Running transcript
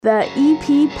The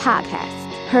EP Podcast.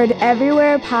 Heard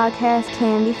everywhere podcasts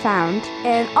can be found,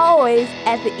 and always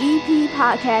at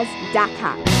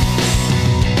theeppodcast.com.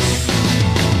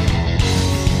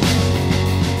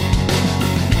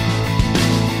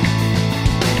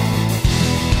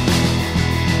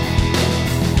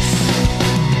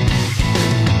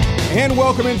 And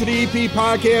welcome into the EP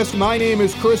Podcast. My name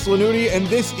is Chris Lanuti, and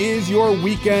this is your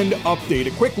weekend update.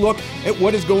 A quick look at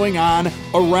what is going on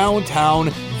around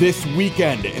town this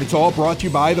weekend. And it's all brought to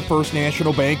you by the First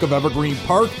National Bank of Evergreen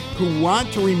Park, who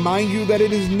want to remind you that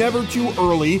it is never too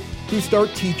early to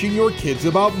start teaching your kids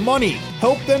about money.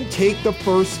 Help them take the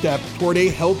first step toward a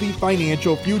healthy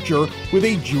financial future with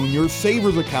a Junior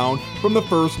Savers account from the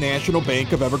First National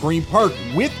Bank of Evergreen Park.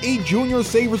 With a Junior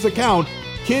Savers account,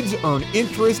 kids earn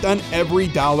interest on every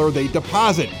dollar they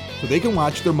deposit, so they can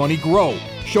watch their money grow.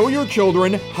 Show your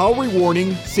children how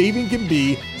rewarding saving can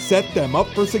be. Set them up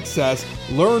for success.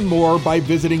 Learn more by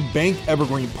visiting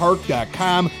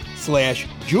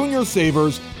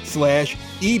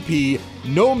bankevergreenpark.com/juniorsavers/EP.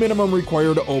 No minimum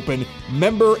required to open.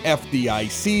 Member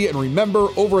FDIC. And remember,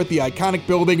 over at the iconic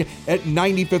building at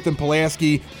 95th and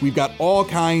Pulaski, we've got all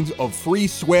kinds of free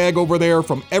swag over there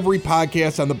from every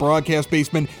podcast on the Broadcast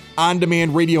Basement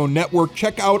On-Demand Radio Network.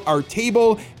 Check out our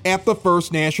table at the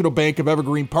First National Bank of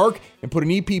Evergreen Park and put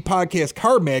an EP Podcast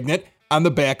card magnet on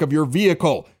the back of your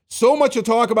vehicle. So much to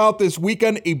talk about this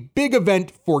weekend. A big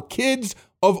event for kids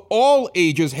of all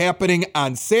ages happening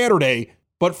on Saturday.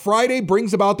 But Friday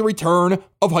brings about the return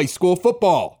of high school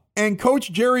football. And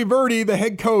Coach Jerry Verdi, the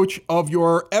head coach of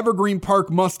your Evergreen Park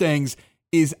Mustangs,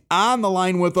 is on the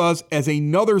line with us as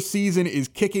another season is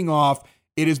kicking off.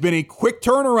 It has been a quick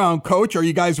turnaround, Coach. Are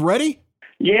you guys ready?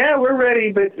 Yeah, we're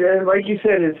ready, but like you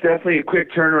said, it's definitely a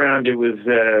quick turnaround. It was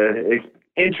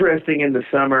interesting in the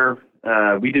summer.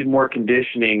 We did more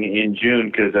conditioning in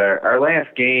June because our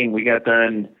last game we got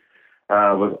done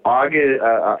was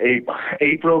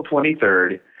April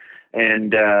 23rd,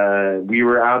 and we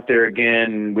were out there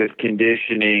again with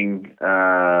conditioning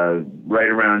right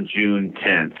around June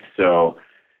 10th. So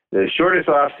the shortest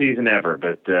off season ever,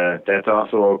 but that's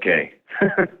also okay.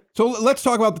 So let's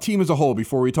talk about the team as a whole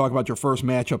before we talk about your first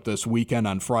matchup this weekend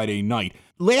on Friday night.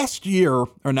 Last year,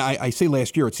 I say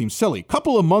last year, it seems silly, a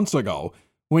couple of months ago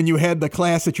when you had the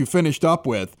class that you finished up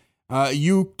with,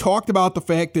 you talked about the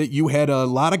fact that you had a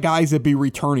lot of guys that be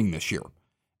returning this year.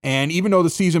 And even though the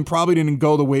season probably didn't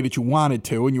go the way that you wanted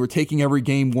to, and you were taking every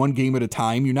game one game at a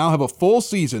time, you now have a full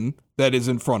season that is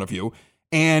in front of you,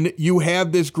 and you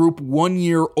have this group 1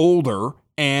 year older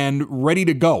and ready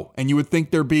to go. And you would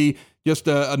think there'd be just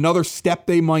another step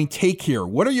they might take here.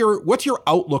 What's your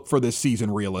outlook for this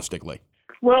season realistically?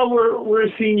 Well, we're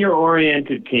a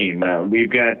senior-oriented team.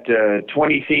 We've got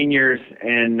 20 seniors,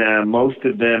 and most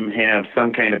of them have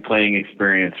some kind of playing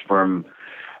experience from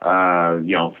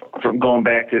going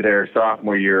back to their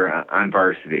sophomore year on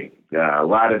varsity. A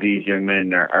lot of these young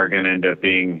men are going to end up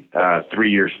being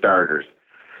 3-year starters.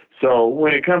 So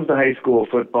when it comes to high school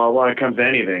football, when it comes to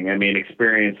anything, I mean,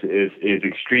 experience is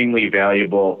extremely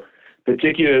valuable.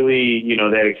 Particularly,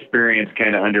 that experience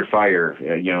kind of under fire,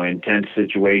 intense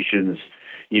situations,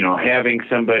 having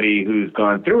somebody who's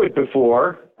gone through it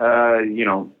before,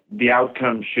 the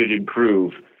outcome should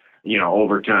improve,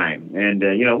 over time. And,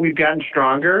 we've gotten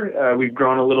stronger. We've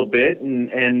grown a little bit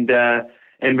and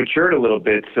matured a little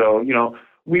bit. So,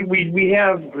 we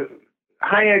have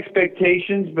high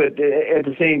expectations, but at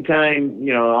the same time,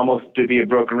 almost to be a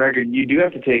broken record, you do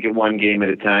have to take it one game at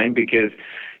a time because,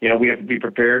 we have to be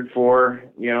prepared for,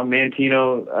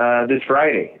 Manteno this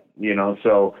Friday,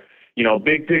 So,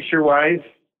 big picture wise,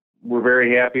 we're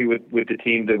very happy with the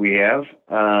team that we have.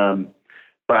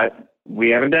 But we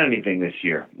haven't done anything this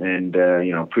year. And,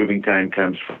 proving time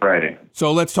comes Friday.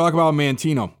 So let's talk about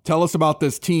Manteno. Tell us about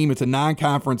this team. It's a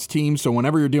non-conference team. So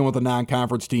whenever you're dealing with a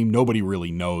non-conference team, nobody really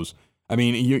knows. I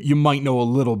mean, you might know a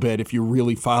little bit if you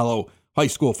really follow high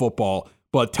school football.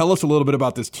 But tell us a little bit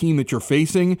about this team that you're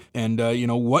facing and,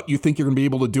 what you think you're going to be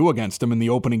able to do against them in the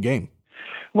opening game.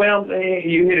 Well,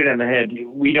 you hit it on the head.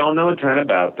 We don't know a ton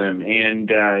about them, and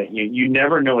you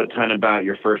never know a ton about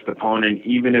your first opponent,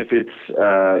 even if it's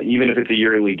a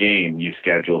yearly game you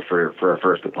schedule for a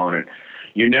first opponent.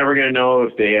 You're never going to know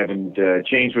if they haven't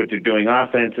changed what they're doing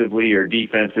offensively or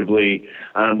defensively.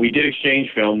 We did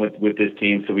exchange film with this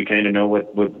team, so we kind of know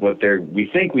what we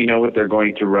think we know what they're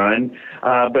going to run.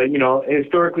 But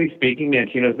historically speaking,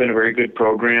 Manteno's been a very good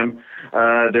program.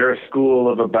 They're a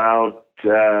school of about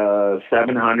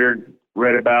 700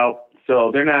 right about.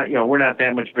 So they're not, we're not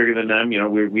that much bigger than them.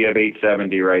 We have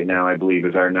 870 right now, I believe,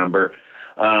 is our number.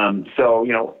 So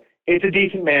It's a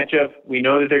decent matchup. We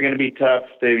know that they're going to be tough.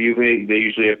 They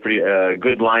usually have pretty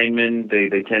good linemen. They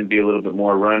tend to be a little bit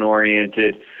more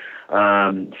run-oriented.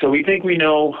 So we think we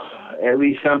know at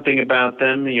least something about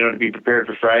them, to be prepared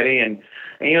for Friday. And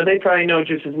they probably know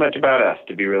just as much about us,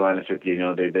 to be real honest with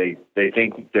you. They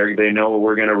think they know what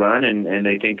we're going to run, and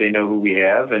they think they know who we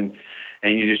have, and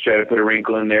you just try to put a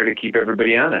wrinkle in there to keep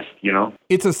everybody honest,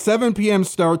 It's a 7 p.m.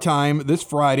 start time this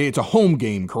Friday. It's a home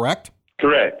game, correct?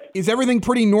 Correct. Is everything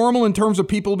pretty normal in terms of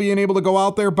people being able to go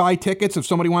out there, buy tickets if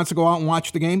somebody wants to go out and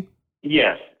watch the game?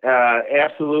 Yes,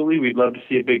 absolutely. We'd love to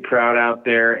see a big crowd out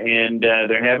there, and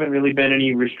there haven't really been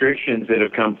any restrictions that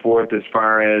have come forth as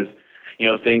far as,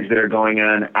 things that are going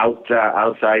on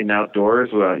outside and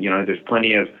outdoors. Well, there's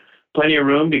plenty of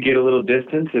room to get a little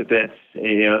distance if that's,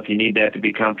 if you need that to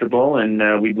be comfortable,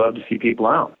 and we'd love to see people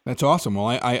out. That's awesome.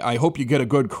 Well, I hope you get a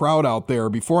good crowd out there.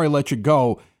 Before I let you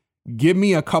go, give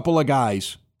me a couple of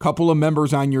guys, couple of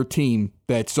members on your team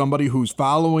that somebody who's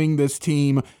following this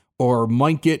team or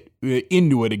might get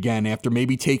into it again after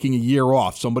maybe taking a year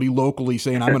off, somebody locally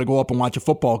saying, I'm going to go up and watch a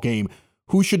football game.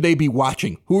 Who should they be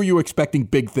watching? Who are you expecting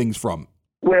big things from?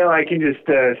 Well, I can just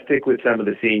stick with some of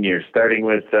the seniors, starting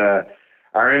with our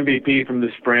MVP from the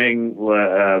spring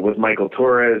with Michael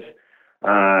Torres.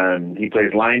 He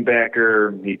plays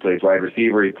linebacker. He plays wide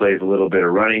receiver. He plays a little bit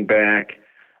of running back.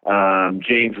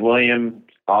 James Williams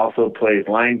also plays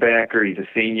linebacker. He's a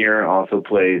senior, also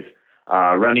plays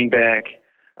running back.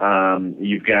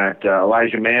 You've got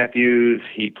Elijah Matthews.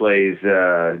 He plays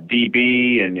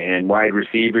DB and wide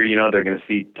receiver. They're going to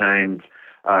see time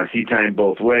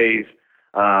both ways.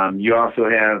 You also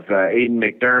have Aiden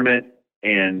McDermott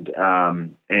and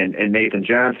Nathan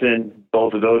Johnson.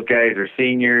 Both of those guys are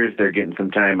seniors. They're getting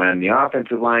some time on the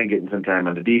offensive line, getting some time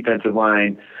on the defensive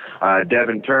line.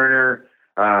 Devin Turner,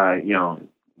 going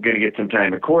to get some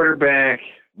time at quarterback.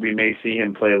 We may see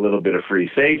him play a little bit of free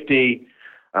safety.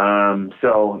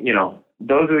 So,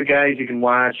 those are the guys you can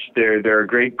watch. They're a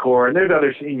great core, and there's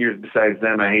other seniors besides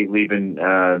them. I hate leaving,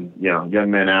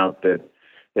 young men out that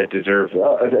deserve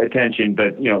attention,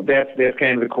 but, that's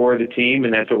kind of the core of the team,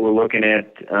 and that's what we're looking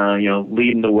at,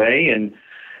 leading the way. And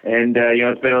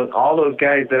it's been all those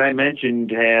guys that I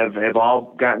mentioned have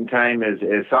all gotten time as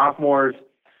sophomores.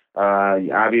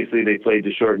 Obviously they played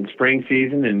the shortened spring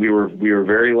season, and we were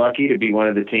very lucky to be one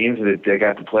of the teams that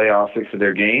got to play all 6 of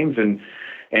their games, and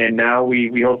now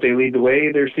we hope they lead the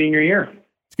way their senior year.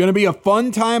 It's going to be a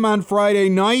fun time on Friday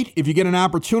night. If you get an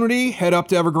opportunity, head up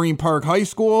to Evergreen Park High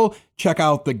School. Check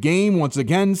out the game. Once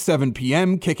again, 7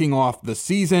 p.m., kicking off the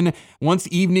season. Once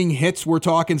evening hits, we're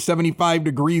talking 75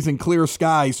 degrees and clear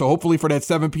skies. So hopefully for that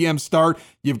 7 p.m. start,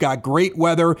 you've got great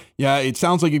weather. Yeah, it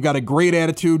sounds like you've got a great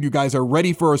attitude. You guys are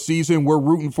ready for a season. We're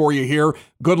rooting for you here.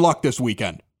 Good luck this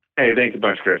weekend. Hey, thanks a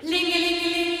bunch, Chris.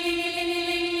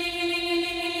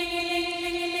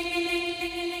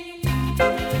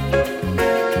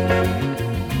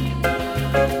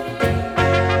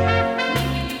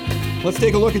 Let's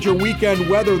take a look at your weekend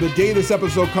weather. The day this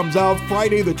episode comes out,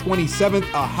 Friday the 27th,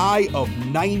 a high of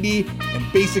 90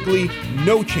 and basically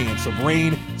no chance of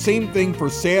rain. Same thing for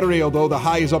Saturday, although the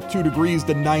high is up 2 degrees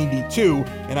to 92.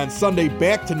 And on Sunday,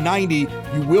 back to 90,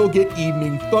 you will get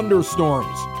evening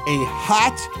thunderstorms. A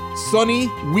hot, sunny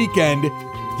weekend.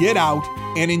 Get out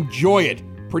and enjoy it.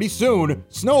 Pretty soon,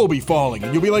 snow will be falling,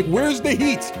 and you'll be like, where's the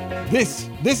heat? This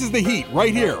is the heat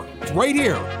right here. It's right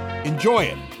here. Enjoy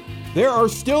it. There are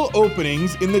still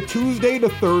openings in the Tuesday to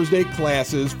Thursday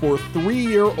classes for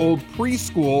 3-year-old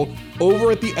preschool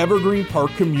over at the Evergreen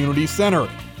Park Community Center.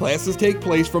 Classes take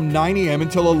place from 9 a.m.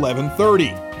 until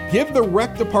 11:30. Give the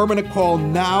rec department a call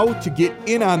now to get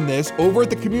in on this over at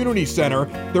the Community Center,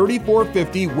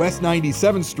 3450 West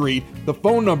 97th Street. The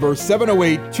phone number is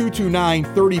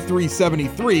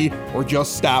 708-229-3373, or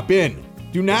just stop in.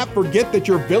 Do not forget that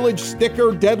your village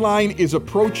sticker deadline is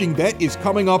approaching. That is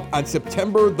coming up on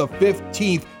September the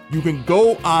 15th. You can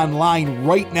go online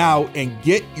right now and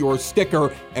get your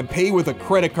sticker and pay with a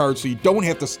credit card so you don't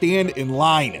have to stand in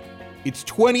line. It's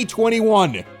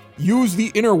 2021. Use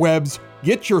the interwebs,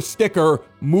 get your sticker,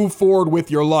 move forward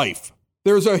with your life.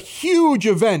 There's a huge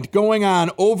event going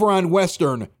on over on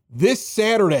Western this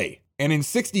Saturday, and in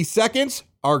 60 seconds,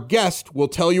 our guest will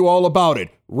tell you all about it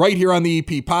right here on the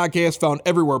EP Podcast, found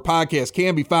everywhere podcasts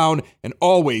can be found, and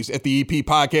always at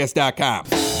theeppodcast.com.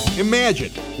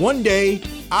 Imagine one day,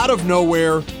 out of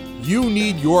nowhere, you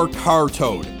need your car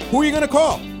towed. Who are you going to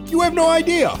call? You have no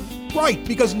idea. Right,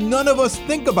 because none of us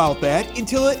think about that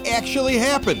until it actually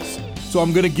happens. So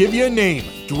I'm going to give you a name,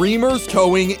 Dreamers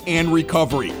Towing and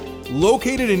Recovery.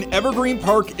 located in Evergreen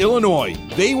Park, Illinois.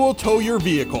 They will tow your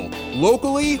vehicle,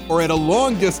 locally or at a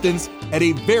long distance, at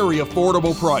a very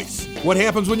affordable price. What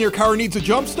happens when your car needs a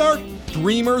jump start?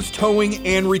 Dreamers Towing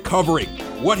and Recovery.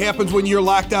 What happens when you're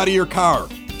locked out of your car?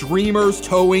 Dreamers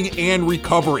Towing and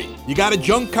Recovery. You got a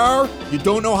junk car, you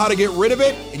don't know how to get rid of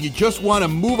it, and you just want to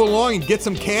move along and get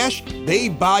some cash? They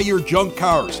buy your junk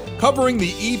cars. Covering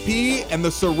the EP and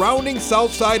the surrounding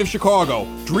south side of Chicago,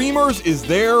 Dreamers is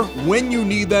there when you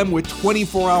need them with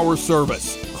 24-hour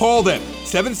service. Call them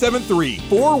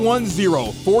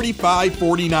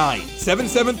 773-410-4549.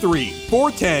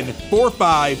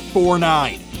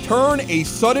 773-410-4549. Turn a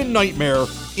sudden nightmare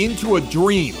into a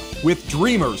dream with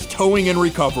Dreamers Towing and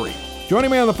Recovery. Joining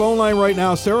me on the phone line right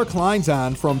now, Sarah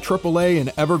Kleinzahn from AAA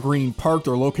in Evergreen Park.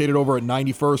 They're located over at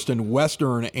 91st and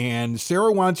Western, and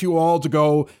Sarah wants you all to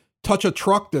go touch a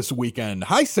truck this weekend.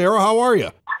 Hi, Sarah. How are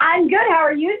you? I'm good. How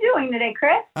are you doing today,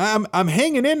 Chris? I'm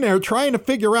hanging in there trying to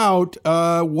figure out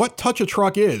what touch a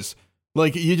truck is.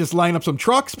 Like, you just line up some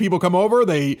trucks, people come over,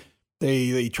 they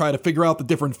try to figure out the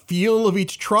different feel of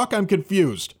each truck. I'm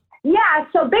confused. Yeah,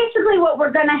 so basically what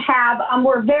we're going to have,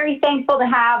 we're very thankful to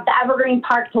have the Evergreen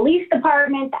Park Police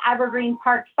Department, the Evergreen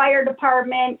Park Fire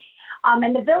Department,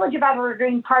 and the Village of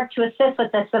Evergreen Park to assist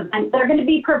with this event. They're going to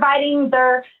be providing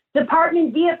their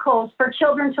department vehicles for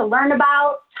children to learn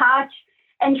about, touch,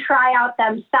 and try out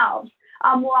themselves.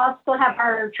 We'll also have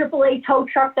our AAA tow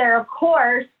truck there, of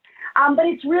course, but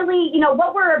it's really,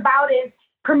 what we're about is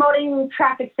promoting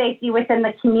traffic safety within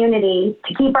the community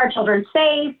to keep our children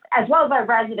safe as well as our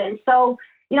residents. So,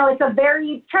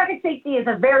 traffic safety is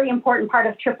a very important part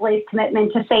of AAA's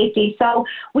commitment to safety. So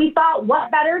we thought,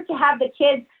 what better to have the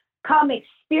kids come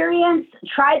experience,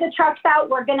 try the trucks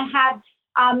out. We're going to have,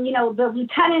 the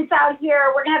lieutenants out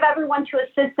here. We're going to have everyone to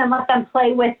assist and let them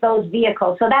play with those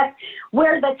vehicles. So that's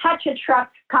where the Touch a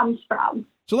Truck comes from.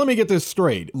 So let me get this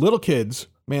straight. Little kids,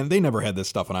 man, they never had this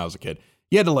stuff when I was a kid.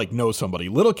 You had to know somebody.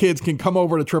 Little kids can come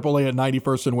over to AAA at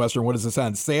 91st and Western. What is this,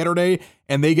 on Saturday?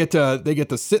 And they get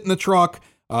to sit in the truck,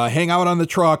 hang out on the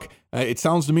truck. It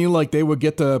sounds to me like they would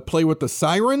get to play with the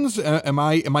sirens. Am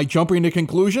I jumping to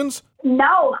conclusions?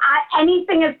 No,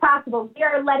 anything is possible. We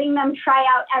are letting them try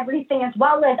out everything as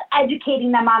well as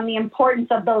educating them on the importance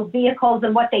of those vehicles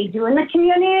and what they do in the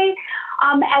community.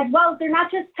 As well as they're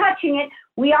not just touching it.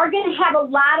 We are going to have a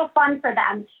lot of fun for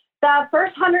them. The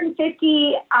first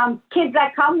 150 kids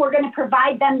that come, we're going to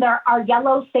provide them our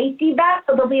yellow safety vests,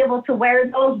 so they'll be able to wear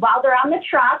those while they're on the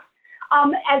truck.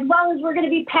 As well as we're going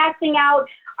to be passing out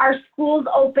our schools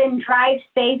open, drive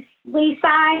safely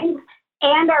signs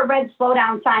and our red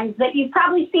slowdown signs that you've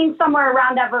probably seen somewhere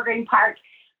around Evergreen Park.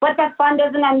 But the fun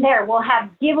doesn't end there. We'll have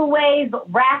giveaways,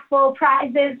 raffle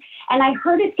prizes, and I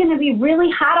heard it's going to be really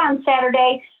hot on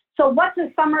Saturday. So what's a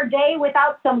summer day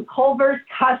without some Culver's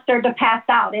custard to pass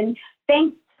out? And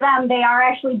thanks to them, they are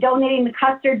actually donating the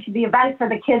custard to the event for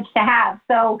the kids to have.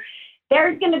 So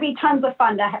there's going to be tons of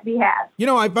fun to be had.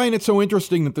 I find it so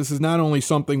interesting that this is not only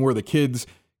something where the kids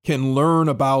can learn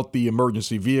about the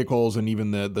emergency vehicles and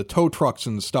even the tow trucks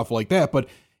and stuff like that, but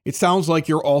it sounds like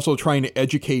you're also trying to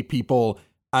educate people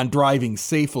on driving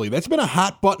safely. That's been a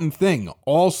hot button thing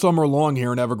all summer long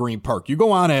here in Evergreen Park. You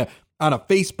go on a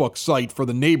Facebook site for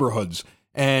the neighborhoods,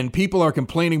 and people are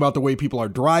complaining about the way people are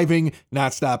driving,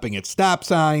 not stopping at stop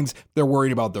signs. They're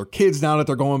worried about their kids now that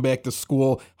they're going back to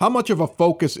school. How much of a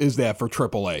focus is that for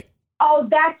AAA? Oh,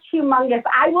 that's humongous.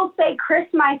 I will say, Chris,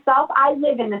 myself, I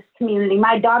live in this community.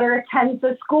 My daughter attends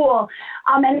the school,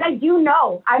 and I do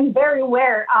know, I'm very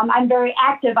aware, I'm very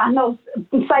active on those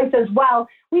sites as well.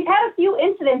 We've had a few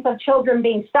incidents of children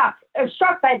being struck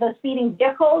by the speeding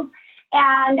vehicles,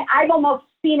 and I've almost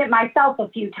seen it myself a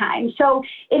few times. So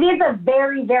it is a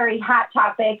very, very hot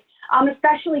topic,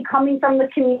 especially coming from the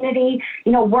community,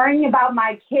 worrying about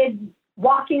my kids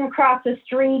walking across the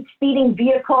street, speeding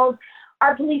vehicles.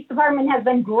 Our police department has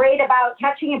been great about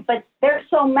catching it, but there's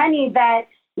so many that,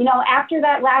 after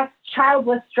that last child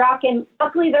was struck, and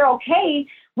luckily they're okay,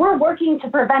 we're working to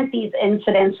prevent these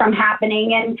incidents from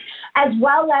happening. And as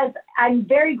well as I'm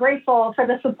very grateful for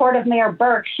the support of Mayor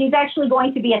Burke. She's actually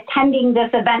going to be attending this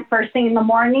event first thing in the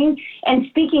morning and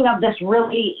speaking of this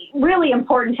really, really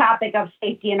important topic of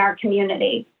safety in our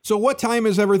community. So what time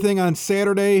is everything on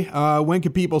Saturday? When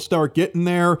can people start getting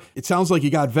there? It sounds like you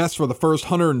got vests for the first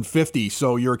 150,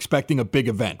 so you're expecting a big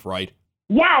event, right?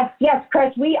 Yes,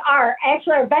 Chris, we are.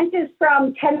 Actually, our event is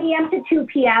from 10 a.m. to 2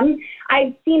 p.m.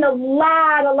 I've seen a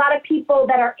lot of people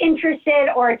that are interested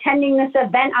or attending this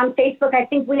event on Facebook. I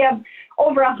think we have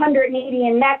over 180,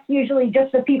 and that's usually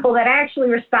just the people that actually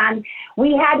respond.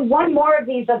 We had one more of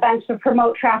these events to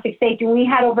promote traffic safety, and we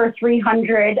had over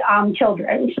 300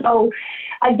 children. So,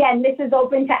 again, this is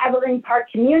open to Evergreen Park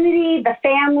community, the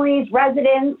families,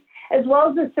 residents, as well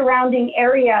as the surrounding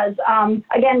areas.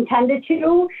 Again, 10 to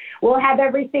 2, we'll have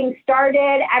everything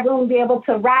started. Everyone will be able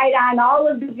to ride on all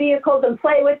of the vehicles and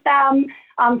play with them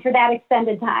for that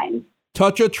extended time.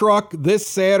 Touch a Truck this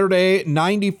Saturday,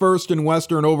 91st and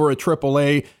Western over at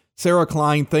AAA. Sarah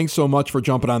Klein, thanks so much for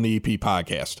jumping on the EP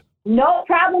podcast. No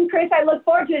problem, Chris. I look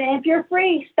forward to it. And if you're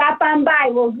free, stop on by.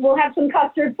 We'll have some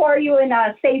custard for you and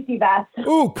a safety vest.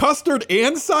 Ooh, custard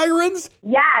and sirens?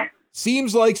 Yes.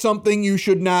 Seems like something you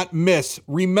should not miss.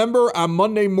 Remember, on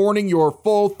Monday morning, your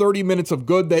full 30 minutes of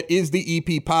good that is the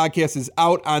EP podcast is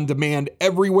out on demand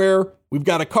everywhere. We've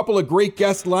got a couple of great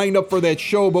guests lined up for that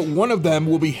show, but one of them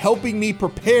will be helping me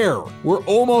prepare. We're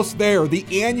almost there, the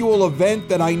annual event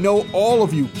that I know all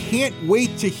of you can't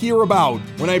wait to hear about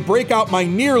when I break out my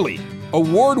nearly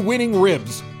award-winning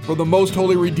ribs for the Most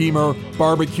Holy Redeemer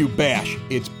Barbecue Bash.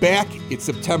 It's back. It's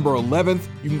September 11th.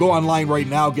 You can go online right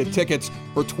now, get tickets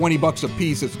for $20 a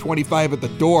piece. It's $25 at the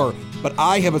door. But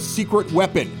I have a secret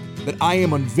weapon that I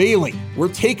am unveiling.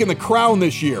 We're taking the crown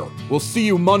this year. We'll see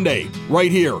you Monday right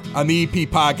here on the EP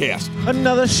podcast.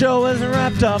 Another show is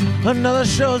wrapped up. Another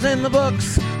show's in the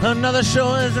books. Another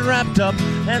show is wrapped up.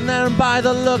 And then by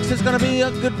the looks, it's gonna be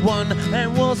a good one.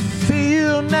 And we'll see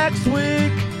you next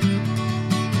week.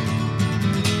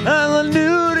 And the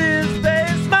nude is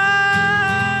basement.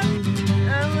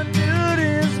 And the nude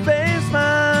is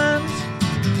basement.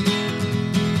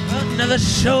 Another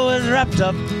show is wrapped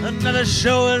up. Another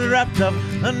show is wrapped up.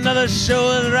 Another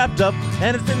show is wrapped up.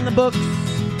 And it's in the books.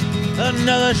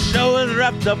 Another show is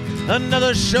wrapped up.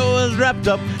 Another show is wrapped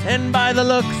up. And by the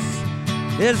looks,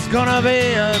 it's gonna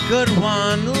be a good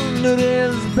one. Nude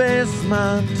is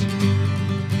basement.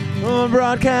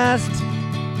 Broadcast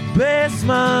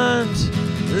basement.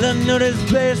 The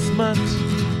nudist basement.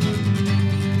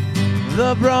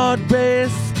 The broad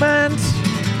basement.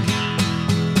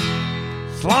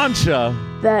 Slancha.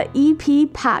 The EP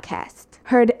podcast.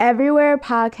 Heard everywhere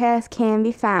podcasts can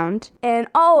be found. And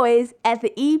always at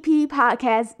the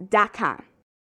eppodcast.com.